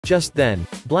Just then,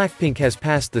 BLACKPINK has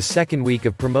passed the second week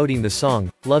of promoting the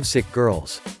song, Lovesick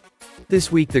Girls.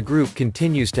 This week the group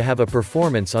continues to have a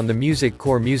performance on the Music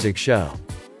Core music show.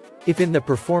 If in the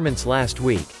performance last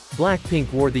week,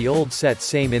 BLACKPINK wore the old set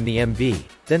same in the MV,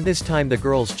 then this time the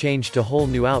girls changed to whole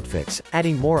new outfits,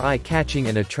 adding more eye-catching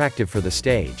and attractive for the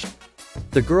stage.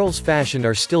 The girls' fashion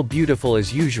are still beautiful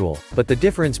as usual, but the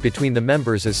difference between the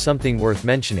members is something worth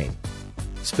mentioning.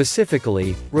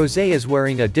 Specifically, Rosé is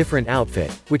wearing a different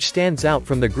outfit, which stands out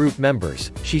from the group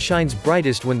members. She shines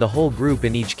brightest when the whole group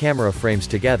in each camera frames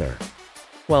together.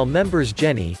 While members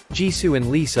Jennie, Jisoo and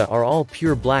Lisa are all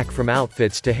pure black from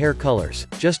outfits to hair colors,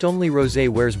 just only Rosé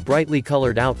wears brightly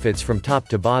colored outfits from top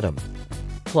to bottom.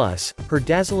 Plus, her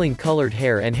dazzling colored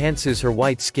hair enhances her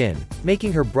white skin,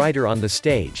 making her brighter on the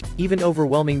stage, even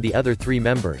overwhelming the other three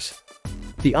members.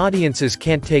 The audiences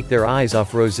can't take their eyes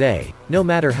off Rosé, no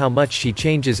matter how much she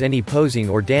changes any posing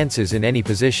or dances in any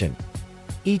position.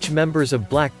 Each members of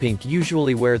BLACKPINK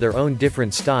usually wear their own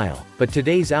different style, but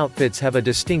today's outfits have a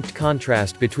distinct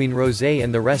contrast between Rosé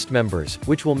and the rest members,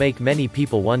 which will make many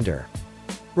people wonder.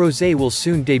 Rosé will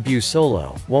soon debut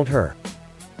solo, won't her?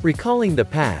 Recalling the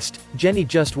past, Jennie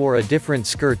just wore a different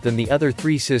skirt than the other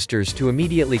three sisters to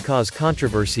immediately cause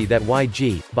controversy that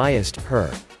YG biased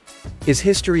her. Is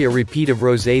history a repeat of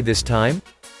Rosé this time?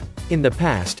 In the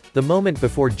past, the moment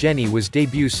before Jennie was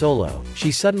debut solo,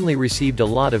 she suddenly received a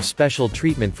lot of special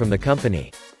treatment from the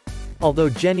company. Although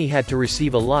Jennie had to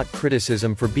receive a lot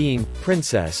criticism for being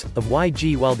princess of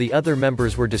YG while the other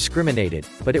members were discriminated,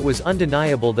 but it was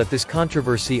undeniable that this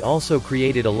controversy also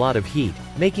created a lot of heat,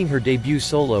 making her debut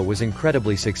solo was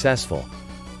incredibly successful.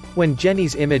 When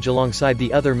Jennie's image alongside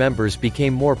the other members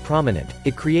became more prominent,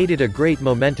 it created a great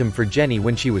momentum for Jennie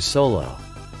when she was solo.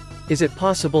 Is it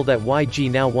possible that YG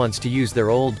now wants to use their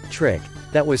old trick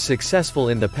that was successful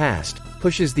in the past,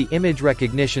 pushes the image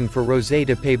recognition for Rosé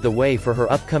to pave the way for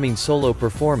her upcoming solo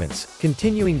performance,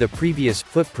 continuing the previous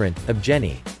footprint of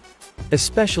Jennie?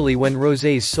 Especially when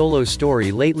Rosé's solo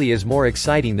story lately is more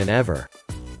exciting than ever.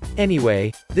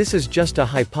 Anyway, this is just a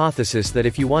hypothesis that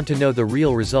if you want to know the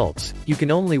real results, you can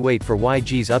only wait for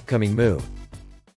YG's upcoming move.